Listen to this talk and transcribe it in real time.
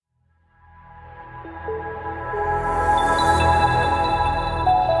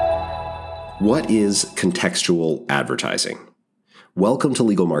What is contextual advertising? Welcome to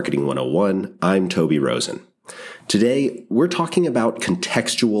Legal Marketing 101. I'm Toby Rosen. Today, we're talking about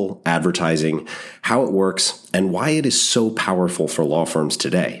contextual advertising, how it works, and why it is so powerful for law firms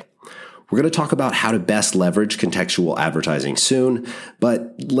today. We're going to talk about how to best leverage contextual advertising soon,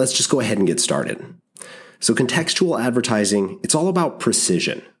 but let's just go ahead and get started. So contextual advertising, it's all about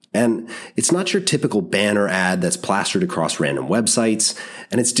precision. And it's not your typical banner ad that's plastered across random websites,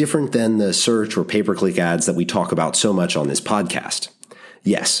 and it's different than the search or pay-per-click ads that we talk about so much on this podcast.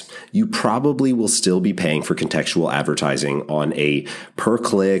 Yes, you probably will still be paying for contextual advertising on a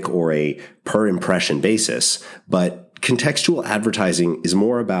per-click or a per-impression basis, but contextual advertising is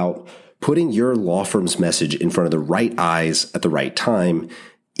more about putting your law firm's message in front of the right eyes at the right time,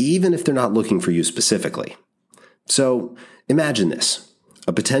 even if they're not looking for you specifically. So imagine this.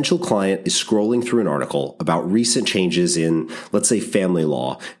 A potential client is scrolling through an article about recent changes in, let's say, family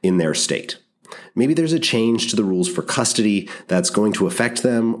law in their state. Maybe there's a change to the rules for custody that's going to affect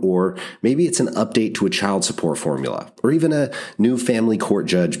them, or maybe it's an update to a child support formula, or even a new family court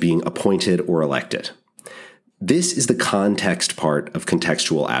judge being appointed or elected. This is the context part of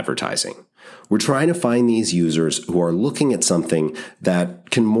contextual advertising. We're trying to find these users who are looking at something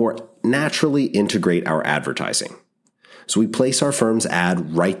that can more naturally integrate our advertising. So we place our firm's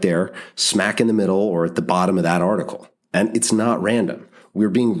ad right there, smack in the middle or at the bottom of that article. And it's not random. We're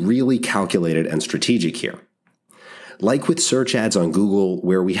being really calculated and strategic here. Like with search ads on Google,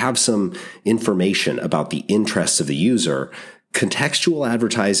 where we have some information about the interests of the user, contextual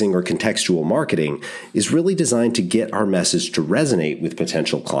advertising or contextual marketing is really designed to get our message to resonate with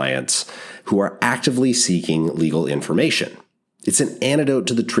potential clients who are actively seeking legal information. It's an antidote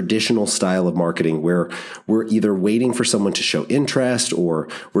to the traditional style of marketing where we're either waiting for someone to show interest or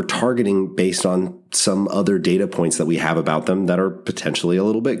we're targeting based on some other data points that we have about them that are potentially a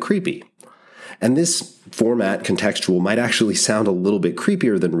little bit creepy. And this format, contextual, might actually sound a little bit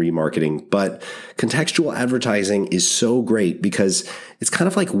creepier than remarketing, but contextual advertising is so great because it's kind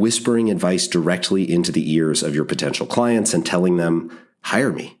of like whispering advice directly into the ears of your potential clients and telling them,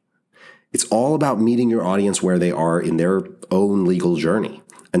 hire me. It's all about meeting your audience where they are in their own legal journey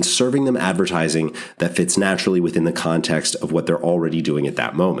and serving them advertising that fits naturally within the context of what they're already doing at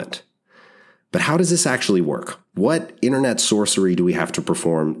that moment. But how does this actually work? What internet sorcery do we have to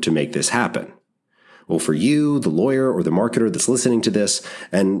perform to make this happen? Well, for you, the lawyer or the marketer that's listening to this,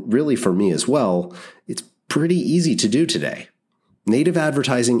 and really for me as well, it's pretty easy to do today. Native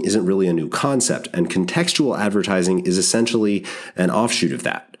advertising isn't really a new concept, and contextual advertising is essentially an offshoot of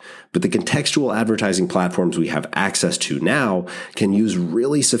that. But the contextual advertising platforms we have access to now can use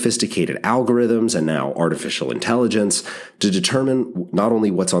really sophisticated algorithms and now artificial intelligence to determine not only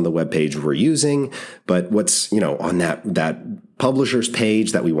what's on the web page we're using, but what's, on that publisher's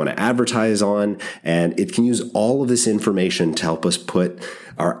page that we want to advertise on. And it can use all of this information to help us put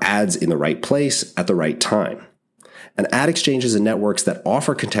our ads in the right place at the right time. And ad exchanges and networks that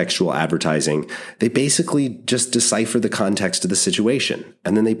offer contextual advertising, they basically just decipher the context of the situation.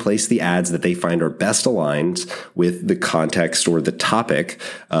 And then they place the ads that they find are best aligned with the context or the topic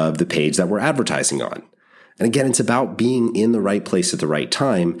of the page that we're advertising on. And again, it's about being in the right place at the right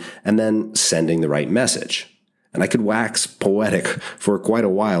time and then sending the right message. And I could wax poetic for quite a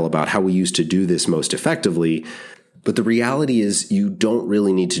while about how we used to do this most effectively. But the reality is you don't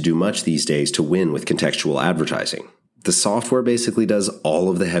really need to do much these days to win with contextual advertising. The software basically does all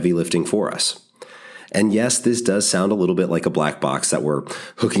of the heavy lifting for us. And yes, this does sound a little bit like a black box that we're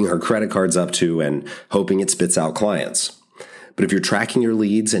hooking our credit cards up to and hoping it spits out clients. But if you're tracking your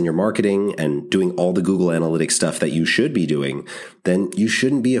leads and your marketing and doing all the Google Analytics stuff that you should be doing, then you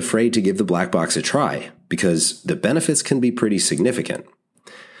shouldn't be afraid to give the black box a try because the benefits can be pretty significant.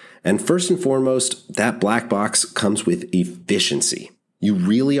 And first and foremost, that black box comes with efficiency. You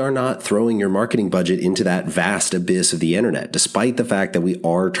really are not throwing your marketing budget into that vast abyss of the internet, despite the fact that we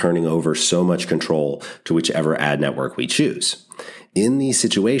are turning over so much control to whichever ad network we choose. In these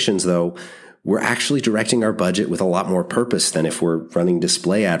situations, though, we're actually directing our budget with a lot more purpose than if we're running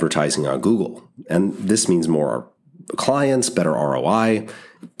display advertising on Google. And this means more clients, better ROI.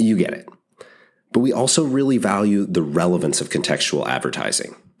 You get it. But we also really value the relevance of contextual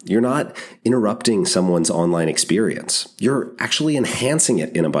advertising. You're not interrupting someone's online experience. You're actually enhancing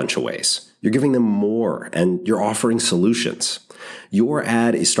it in a bunch of ways. You're giving them more and you're offering solutions. Your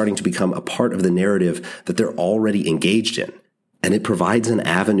ad is starting to become a part of the narrative that they're already engaged in, and it provides an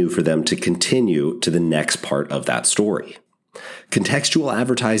avenue for them to continue to the next part of that story. Contextual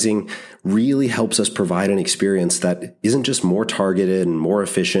advertising really helps us provide an experience that isn't just more targeted and more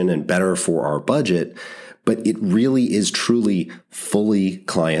efficient and better for our budget, but it really is truly fully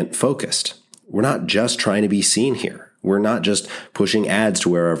client focused. We're not just trying to be seen here. We're not just pushing ads to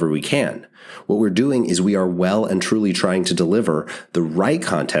wherever we can. What we're doing is we are well and truly trying to deliver the right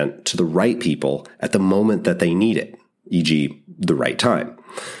content to the right people at the moment that they need it, e.g., the right time.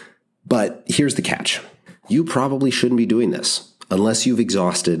 But here's the catch. You probably shouldn't be doing this unless you've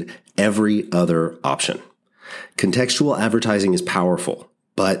exhausted every other option. Contextual advertising is powerful,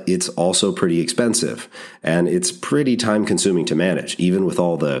 but it's also pretty expensive, and it's pretty time-consuming to manage, even with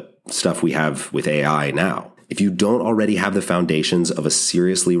all the stuff we have with AI now. If you don't already have the foundations of a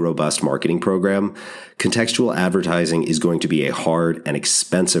seriously robust marketing program, contextual advertising is going to be a hard and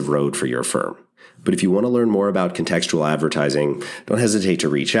expensive road for your firm. But if you want to learn more about contextual advertising, don't hesitate to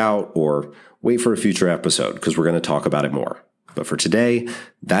reach out or wait for a future episode because we're going to talk about it more. But for today,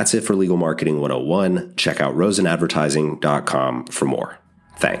 that's it for Legal Marketing 101. Check out rosenadvertising.com for more.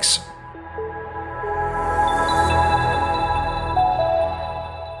 Thanks.